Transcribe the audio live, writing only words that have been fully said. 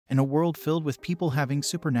In a world filled with people having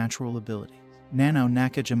supernatural abilities, Nanao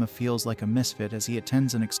Nakajima feels like a misfit as he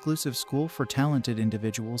attends an exclusive school for talented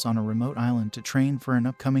individuals on a remote island to train for an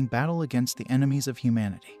upcoming battle against the enemies of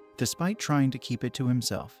humanity. Despite trying to keep it to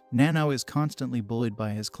himself, Nanao is constantly bullied by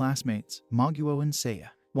his classmates, Maguo and Seiya.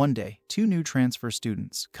 One day, two new transfer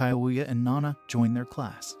students, Kyoya and Nana, join their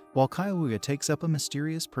class. While Kyoya takes up a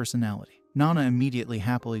mysterious personality, Nana immediately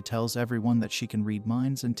happily tells everyone that she can read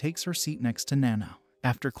minds and takes her seat next to Nanao.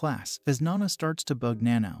 After class, as Nana starts to bug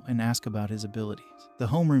Nanao and ask about his abilities, the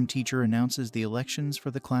homeroom teacher announces the elections for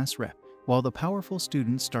the class rep. While the powerful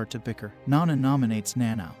students start to bicker, Nana nominates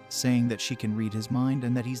Nanao, saying that she can read his mind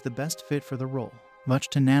and that he's the best fit for the role. Much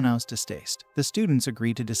to Nanao's distaste, the students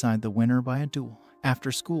agree to decide the winner by a duel.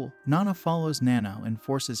 After school, Nana follows Nanao and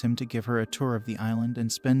forces him to give her a tour of the island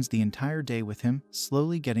and spends the entire day with him,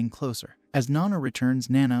 slowly getting closer. As Nana returns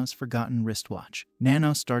Nanao's forgotten wristwatch,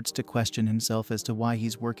 Nanao starts to question himself as to why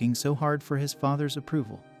he's working so hard for his father's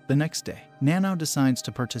approval. The next day, Nanao decides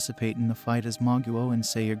to participate in the fight as Maguo and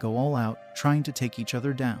Seiya go all out, trying to take each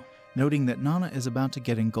other down. Noting that Nana is about to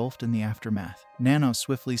get engulfed in the aftermath, Nanao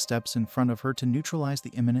swiftly steps in front of her to neutralize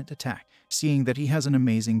the imminent attack. Seeing that he has an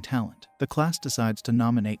amazing talent, the class decides to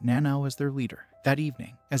nominate Nanao as their leader. That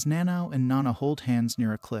evening, as Nanao and Nana hold hands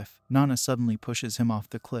near a cliff, Nana suddenly pushes him off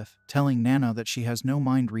the cliff, telling Nanao that she has no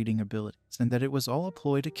mind-reading abilities and that it was all a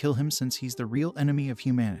ploy to kill him since he's the real enemy of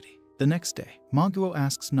humanity. The next day, Maguo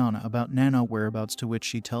asks Nana about Nanao whereabouts, to which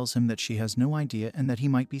she tells him that she has no idea and that he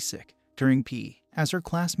might be sick. During PE, as her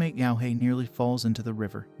classmate Yaohei nearly falls into the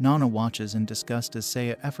river, Nana watches in disgust as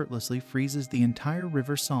Seiya effortlessly freezes the entire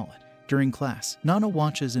river solid. During class, Nana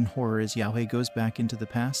watches in horror as Yaohei goes back into the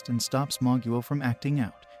past and stops Maguo from acting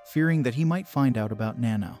out. Fearing that he might find out about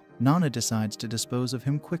Nanao, Nana decides to dispose of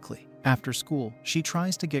him quickly. After school, she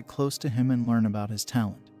tries to get close to him and learn about his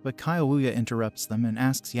talent, but Kyoya interrupts them and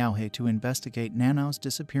asks Yaohei to investigate Nanao's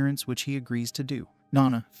disappearance, which he agrees to do.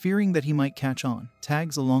 Nana, fearing that he might catch on,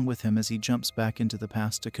 tags along with him as he jumps back into the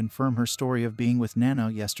past to confirm her story of being with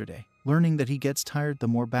Nanao yesterday, learning that he gets tired the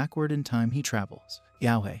more backward in time he travels.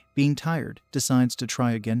 Yaohei, being tired, decides to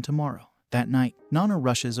try again tomorrow. That night, Nana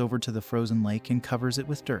rushes over to the frozen lake and covers it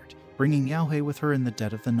with dirt, bringing Yaohei with her in the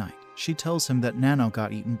dead of the night. She tells him that Nanao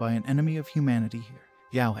got eaten by an enemy of humanity here.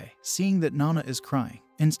 Yaohei, seeing that Nana is crying,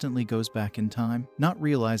 instantly goes back in time, not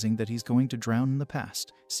realizing that he's going to drown in the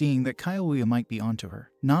past. Seeing that Kyoya might be onto her,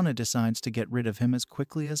 Nana decides to get rid of him as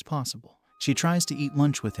quickly as possible. She tries to eat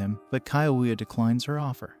lunch with him, but Kyoya declines her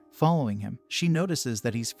offer. Following him, she notices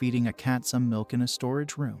that he's feeding a cat some milk in a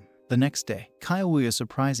storage room. The next day, Kyoya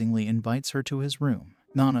surprisingly invites her to his room.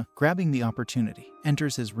 Nana, grabbing the opportunity,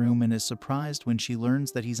 enters his room and is surprised when she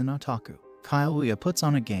learns that he's an otaku. Kyoya puts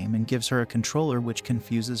on a game and gives her a controller, which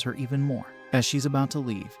confuses her even more. As she's about to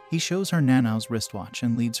leave, he shows her Nanao's wristwatch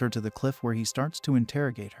and leads her to the cliff where he starts to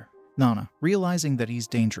interrogate her. Nana, realizing that he's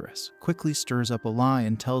dangerous, quickly stirs up a lie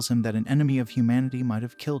and tells him that an enemy of humanity might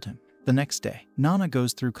have killed him. The next day, Nana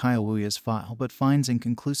goes through Kyoya's file but finds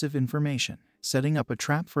inconclusive information, setting up a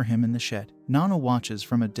trap for him in the shed. Nana watches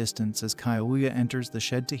from a distance as Kyoya enters the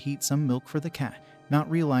shed to heat some milk for the cat. Not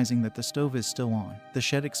realizing that the stove is still on, the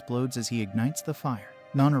shed explodes as he ignites the fire.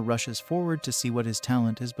 Nana rushes forward to see what his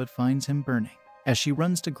talent is but finds him burning. As she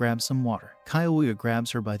runs to grab some water, Kyoya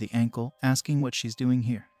grabs her by the ankle, asking what she's doing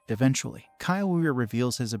here. Eventually, Kyoya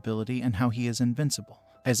reveals his ability and how he is invincible.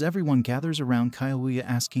 As everyone gathers around Kyoya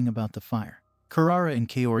asking about the fire, Kurara and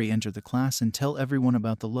Kaori enter the class and tell everyone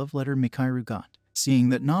about the love letter Mikairu got. Seeing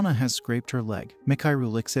that Nana has scraped her leg,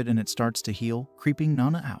 Mikairu licks it and it starts to heal, creeping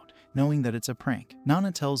Nana out. Knowing that it's a prank,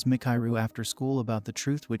 Nana tells Mikairu after school about the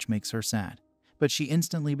truth, which makes her sad. But she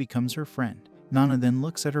instantly becomes her friend. Nana then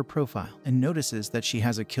looks at her profile and notices that she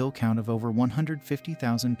has a kill count of over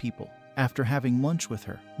 150,000 people. After having lunch with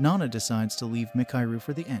her, Nana decides to leave Mikairu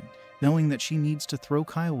for the end. Knowing that she needs to throw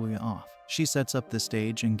Kyoya off, she sets up the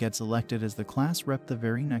stage and gets elected as the class rep the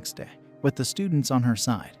very next day. With the students on her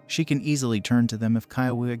side, she can easily turn to them if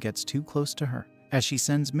Kyoya gets too close to her. As she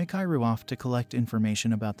sends Mikairu off to collect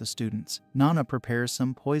information about the students, Nana prepares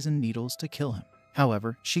some poison needles to kill him.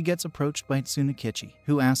 However, she gets approached by Tsunakichi,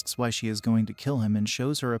 who asks why she is going to kill him and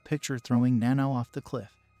shows her a picture throwing Nanao off the cliff.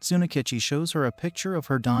 Tsunakichi shows her a picture of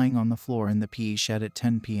her dying on the floor in the PE shed at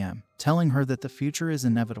 10 p.m., telling her that the future is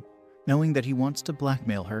inevitable. Knowing that he wants to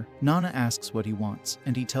blackmail her, Nana asks what he wants,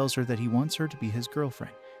 and he tells her that he wants her to be his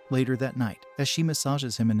girlfriend. Later that night, as she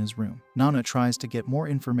massages him in his room, Nana tries to get more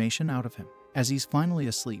information out of him. As he's finally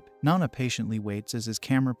asleep, Nana patiently waits as his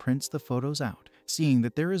camera prints the photos out. Seeing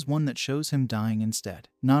that there is one that shows him dying instead,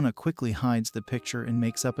 Nana quickly hides the picture and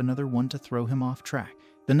makes up another one to throw him off track.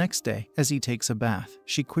 The next day, as he takes a bath,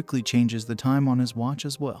 she quickly changes the time on his watch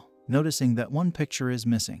as well. Noticing that one picture is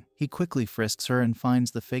missing, he quickly frisks her and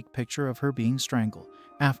finds the fake picture of her being strangled.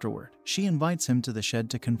 Afterward, she invites him to the shed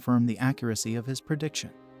to confirm the accuracy of his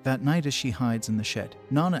prediction. That night, as she hides in the shed,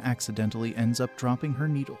 Nana accidentally ends up dropping her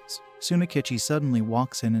needles. 𝐶𝐍𝐾𝐒 suddenly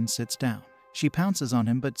walks in and sits down. She pounces on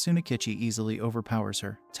him, but 𝐶𝐍𝐾𝐒 easily overpowers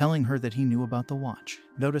her, telling her that he knew about the watch.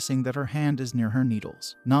 Noticing that her hand is near her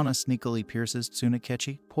needles, Nana sneakily pierces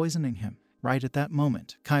𝐶𝐍𝐾𝐒, poisoning him. Right at that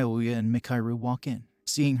moment, 𝐘𝐒 and Mikairu walk in.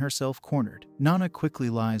 Seeing herself cornered, Nana quickly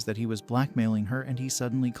lies that he was blackmailing her and he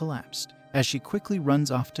suddenly collapsed. As she quickly runs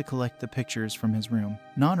off to collect the pictures from his room,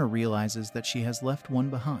 Nana realizes that she has left one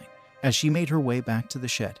behind. As she made her way back to the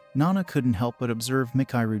shed, Nana couldn't help but observe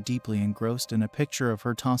Mikairu deeply engrossed in a picture of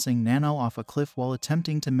her tossing Nano off a cliff while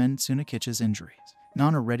attempting to mend 𝐶𝐍𝐾𝐒's injuries.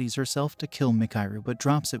 Nana readies herself to kill Mikairu but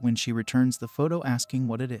drops it when she returns the photo asking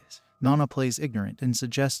what it is. Nana plays ignorant and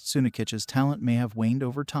suggests 𝐶𝐍𝐾𝐒's talent may have waned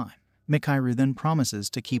over time. Mikairu then promises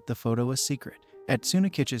to keep the photo a secret. At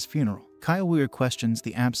𝐶𝐍𝐾𝐒's funeral, 𝐘𝐒 questions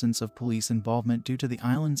the absence of police involvement due to the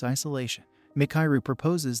island's isolation. Mikairu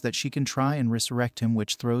proposes that she can try and resurrect him,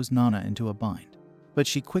 which throws Nana into a bind. But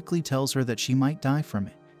she quickly tells her that she might die from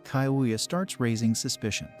it. 𝐘𝐒 starts raising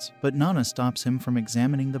suspicions, but Nana stops him from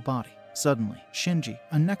examining the body. Suddenly, Shinji,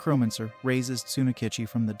 a necromancer, raises 𝐶𝐍𝐾𝐒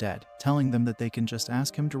from the dead, telling them that they can just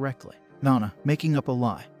ask him directly. Nana, making up a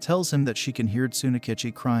lie, tells him that she can hear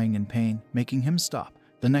𝐶𝐍𝐾𝐒 crying in pain, making him stop.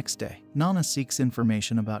 The next day, Nana seeks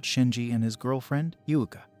information about Shinji and his girlfriend,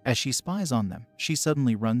 Yuuka. As she spies on them, she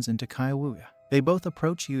suddenly runs into 𝐘𝐒. They both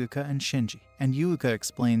approach Yuuka and Shinji, and Yuuka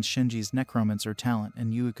explains Shinji's necromancer talent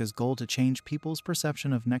and Yuuka's goal to change people's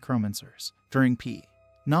perception of necromancers. During PE,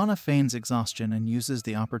 Nana feigns exhaustion and uses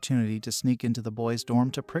the opportunity to sneak into the boys'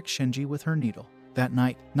 dorm to prick Shinji with her needle. That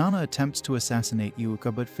night, Nana attempts to assassinate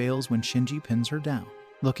Yuuka but fails when Shinji pins her down.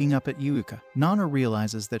 Looking up at Yuuka, Nana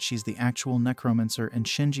realizes that she's the actual necromancer and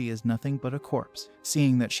Shinji is nothing but a corpse.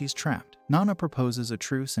 Seeing that she's trapped, Nana proposes a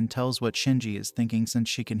truce and tells what Shinji is thinking since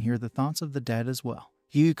she can hear the thoughts of the dead as well.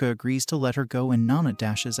 Yuuka agrees to let her go and Nana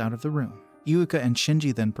dashes out of the room. Yuuka and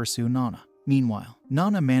Shinji then pursue Nana. Meanwhile,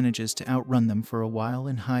 Nana manages to outrun them for a while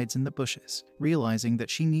and hides in the bushes, realizing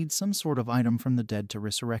that she needs some sort of item from the dead to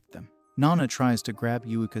resurrect them. Nana tries to grab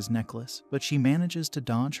Yuuka's necklace, but she manages to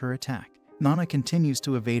dodge her attack. Nana continues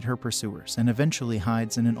to evade her pursuers and eventually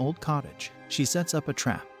hides in an old cottage. She sets up a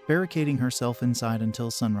trap, barricading herself inside until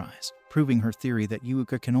sunrise, proving her theory that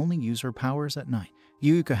Yuuka can only use her powers at night.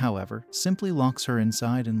 Yuuka, however, simply locks her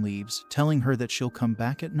inside and leaves, telling her that she'll come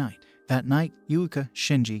back at night. That night, Yuuka,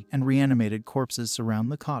 Shinji, and reanimated corpses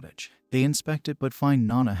surround the cottage. They inspect it but find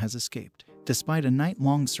Nana has escaped. Despite a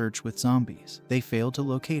night-long search with zombies, they fail to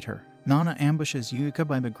locate her. Nana ambushes Yuuka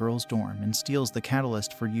by the girls' dorm and steals the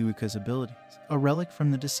catalyst for Yuuka's abilities, a relic from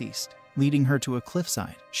the deceased. Leading her to a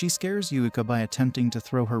cliffside, she scares Yuuka by attempting to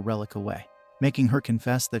throw her relic away, making her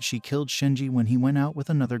confess that she killed Shinji when he went out with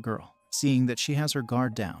another girl. Seeing that she has her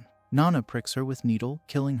guard down, Nana pricks her with needle,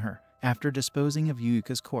 killing her. After disposing of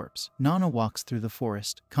Yuuka's corpse, Nana walks through the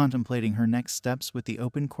forest, contemplating her next steps with the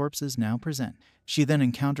open corpses now present. She then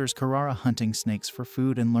encounters Kurara hunting snakes for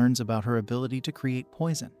food and learns about her ability to create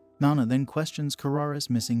poison. Nana then questions Kurara's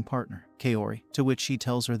missing partner, Kaori, to which she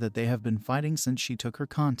tells her that they have been fighting since she took her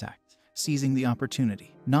contacts. Seizing the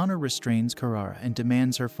opportunity, Nana restrains Kurara and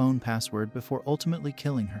demands her phone password before ultimately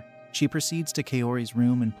killing her. She proceeds to Kaori's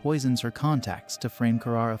room and poisons her contacts to frame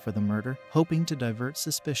Kurara for the murder, hoping to divert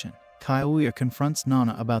suspicion. 𝐘𝐒 confronts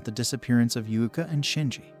Nana about the disappearance of Yuuka and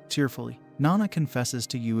Shinji. Tearfully, Nana confesses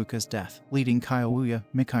to Yuuka's death, leading 𝐘𝐒,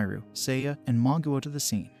 Mikairu, Seiya, and Maguo to the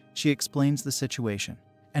scene. She explains the situation,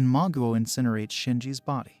 and Maguo incinerates Shinji's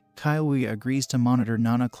body. 𝐘𝐒 agrees to monitor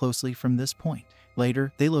Nana closely from this point.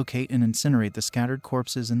 Later, they locate and incinerate the scattered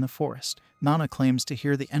corpses in the forest. Nana claims to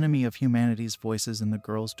hear the enemy of humanity's voices in the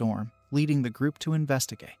girls' dorm, leading the group to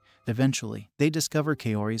investigate. Eventually, they discover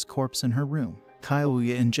Kaori's corpse in her room.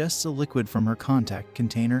 𝐘𝐒 ingests a liquid from her contact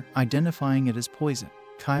container, identifying it as poison.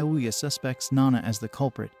 𝐘𝐒 suspects Nana as the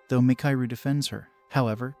culprit, though Mikairu defends her.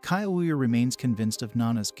 However, 𝐘𝐒 remains convinced of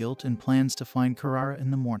Nana's guilt and plans to find Kurara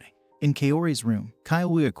in the morning. In Kaori's room,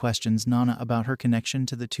 𝐘𝐒 questions Nana about her connection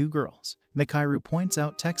to the two girls. Mikairu points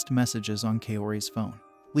out text messages on Kaori's phone,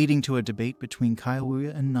 leading to a debate between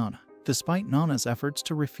𝐘𝐒 and Nana. Despite Nana's efforts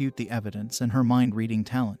to refute the evidence and her mind-reading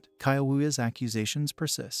talent, Qiaohui's accusations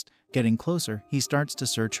persist. Getting closer, he starts to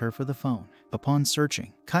search her for the phone. Upon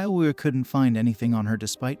searching, Qiaohui couldn't find anything on her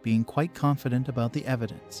despite being quite confident about the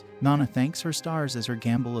evidence. Nana thanks her stars as her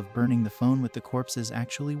gamble of burning the phone with the corpses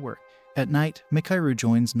actually worked. At night, Mikairu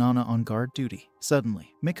joins Nana on guard duty.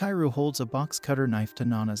 Suddenly, Mikairu holds a box cutter knife to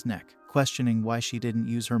Nana's neck, questioning why she didn't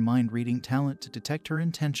use her mind-reading talent to detect her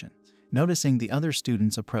intentions. Noticing the other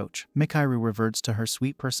students approach, Mikairu reverts to her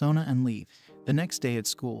sweet persona and leaves. The next day at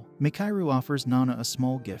school, Mikairu offers Nana a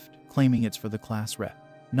small gift, claiming it's for the class rep.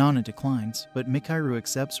 Nana declines, but Mikairu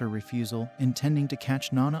accepts her refusal, intending to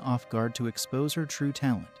catch Nana off guard to expose her true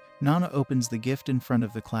talent. Nana opens the gift in front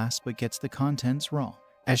of the class but gets the contents wrong.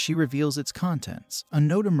 As she reveals its contents, a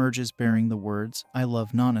note emerges bearing the words, "I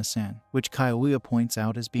love Nana-san," which Qiaohui points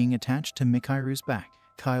out as being attached to Mikairu's back.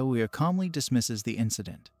 Qiaohui calmly dismisses the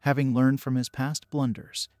incident, having learned from his past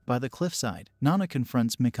blunders. By the cliffside, Nana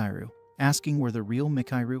confronts Mikairu, asking where the real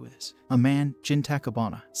Mikairu is. A man, Jin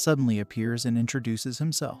Takabana, suddenly appears and introduces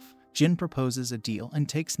himself. Jin proposes a deal and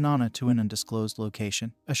takes Nana to an undisclosed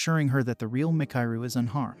location, assuring her that the real Mikairu is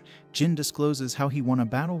unharmed. Jin discloses how he won a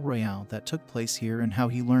battle royale that took place here and how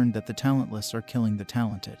he learned that the talentless are killing the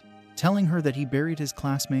talented, telling her that he buried his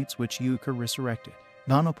classmates which Yuka resurrected.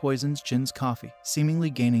 Nana poisons Jin's coffee, seemingly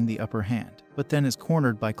gaining the upper hand, but then is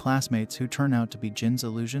cornered by classmates who turn out to be Jin's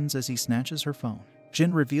illusions as he snatches her phone.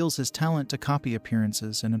 Jin reveals his talent to copy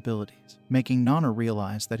appearances and abilities, making Nana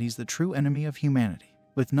realize that he's the true enemy of humanity.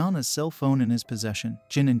 With Nana's cell phone in his possession,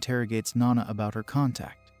 Jin interrogates Nana about her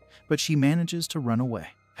contact, but she manages to run away.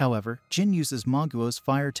 However, Jin uses Maguo's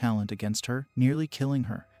fire talent against her, nearly killing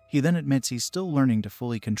her. He then admits he's still learning to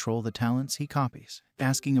fully control the talents he copies.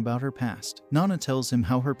 Asking about her past, Nana tells him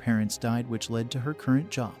how her parents died, which led to her current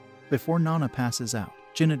job. Before Nana passes out,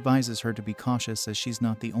 Jin advises her to be cautious as she's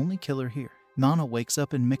not the only killer here. Nana wakes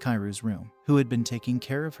up in Mikairu's room, who had been taking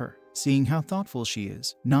care of her. Seeing how thoughtful she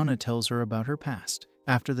is, Nana tells her about her past.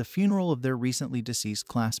 After the funeral of their recently deceased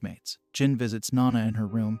classmates, Jin visits Nana in her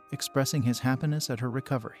room, expressing his happiness at her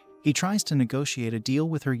recovery. He tries to negotiate a deal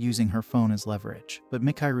with her using her phone as leverage, but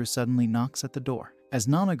Mikairu suddenly knocks at the door. As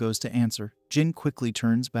Nana goes to answer, Jin quickly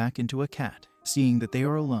turns back into a cat. Seeing that they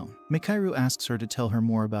are alone, Mikairu asks her to tell her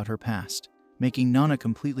more about her past, making Nana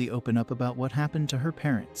completely open up about what happened to her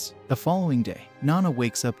parents. The following day, Nana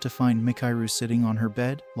wakes up to find Mikairu sitting on her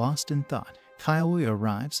bed, lost in thought. Qiaohui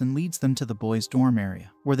arrives and leads them to the boys' dorm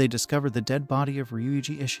area, where they discover the dead body of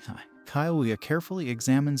Ryuji Ishihai. Qiaohui carefully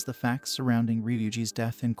examines the facts surrounding Ryuji's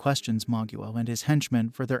death and questions Maguo and his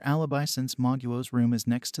henchmen for their alibi since Maguo's room is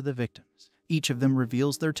next to the victims. Each of them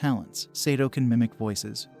reveals their talents. Sato can mimic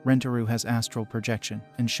voices, Rentaru has astral projection,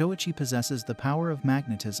 and Shoichi possesses the power of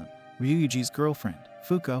magnetism. Ryuji's girlfriend,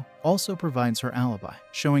 Fuko, also provides her alibi,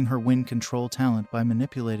 showing her wind control talent by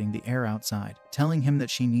manipulating the air outside, telling him that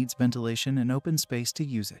she needs ventilation and open space to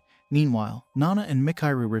use it. Meanwhile, Nana and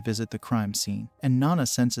Mikairu revisit the crime scene, and Nana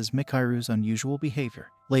senses Mikairu's unusual behavior.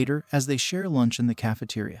 Later, as they share lunch in the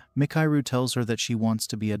cafeteria, Mikairu tells her that she wants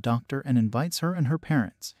to be a doctor and invites her and her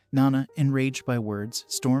parents. Nana, enraged by words,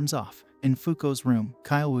 storms off. In Fuko's room,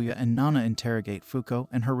 Qiaohui and Nana interrogate Fuko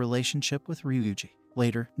and her relationship with Ryuji.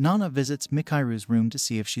 Later, Nana visits Mikairu's room to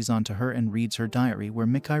see if she's onto her and reads her diary where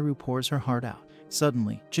Mikairu pours her heart out.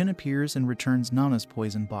 Suddenly, Jin appears and returns Nana's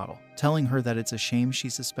poison bottle, telling her that it's a shame she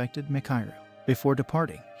suspected Mikairu. Before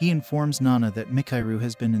departing, he informs Nana that Mikairu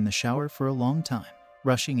has been in the shower for a long time.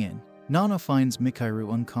 Rushing in, Nana finds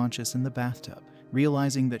Mikairu unconscious in the bathtub.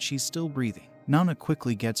 Realizing that she's still breathing, Nana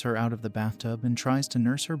quickly gets her out of the bathtub and tries to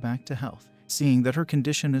nurse her back to health. Seeing that her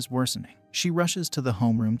condition is worsening, she rushes to the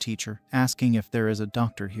homeroom teacher, asking if there is a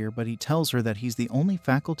doctor here, but he tells her that he's the only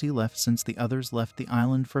faculty left since the others left the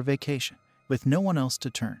island for vacation. With no one else to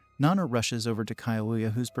turn, Nana rushes over to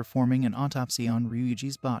Qiaohui, who's performing an autopsy on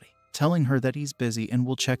Ryuji's body. Telling her that he's busy and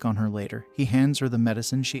will check on her later, he hands her the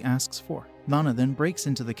medicine she asks for. Nana then breaks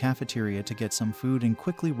into the cafeteria to get some food and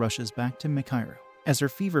quickly rushes back to Mikairu. As her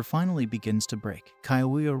fever finally begins to break,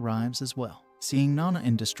 Qiaohui arrives as well. Seeing Nana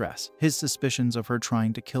in distress, his suspicions of her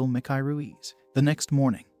trying to kill Mikairu ease. The next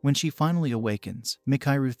morning, when she finally awakens,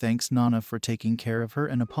 Mikairu thanks Nana for taking care of her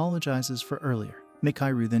and apologizes for earlier.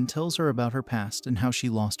 Mikairu then tells her about her past and how she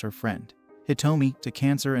lost her friend Hitomi to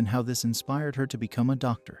cancer and how this inspired her to become a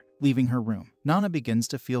doctor. Leaving her room, Nana begins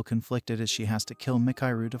to feel conflicted as she has to kill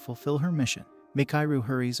Mikairu to fulfill her mission. Mikairu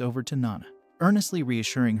hurries over to Nana, earnestly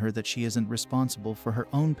reassuring her that she isn't responsible for her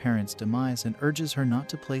own parents' demise and urges her not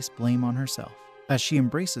to place blame on herself. As she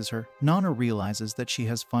embraces her, Nana realizes that she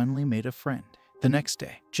has finally made a friend. The next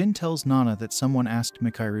day, Jin tells Nana that someone asked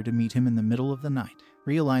Mikairu to meet him in the middle of the night.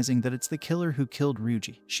 Realizing that it's the killer who killed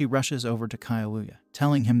Ryuji, she rushes over to Kyoya,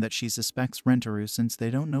 telling him that she suspects Rentaru since they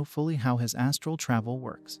don't know fully how his astral travel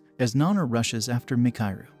works. As Nana rushes after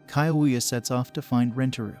Mikairu, Kyoya sets off to find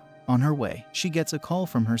Rentaru. On her way, she gets a call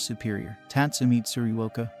from her superior, Tatsumi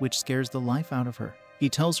Tsuruoka, which scares the life out of her. He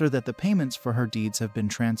tells her that the payments for her deeds have been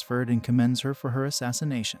transferred and commends her for her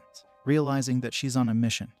assassinations. Realizing that she's on a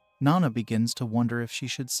mission, Nana begins to wonder if she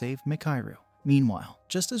should save Mikairu. Meanwhile,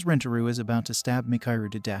 just as Rentaru is about to stab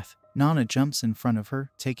Mikairu to death, Nana jumps in front of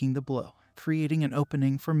her, taking the blow, creating an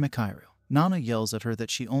opening for Mikairu. Nana yells at her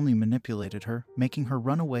that she only manipulated her, making her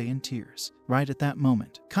run away in tears. Right at that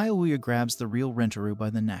moment, Kyoya grabs the real Rentaru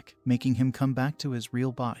by the neck, making him come back to his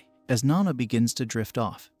real body. As Nana begins to drift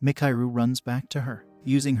off, Mikairu runs back to her.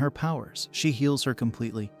 Using her powers, she heals her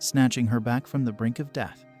completely, snatching her back from the brink of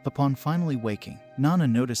death. Upon finally waking, Nana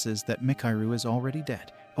notices that Mikairu is already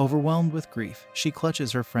dead. Overwhelmed with grief, she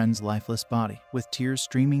clutches her friend's lifeless body, with tears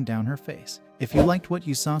streaming down her face. If you liked what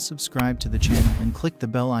you saw, subscribe to the channel and click the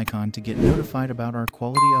bell icon to get notified about our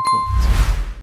quality uploads.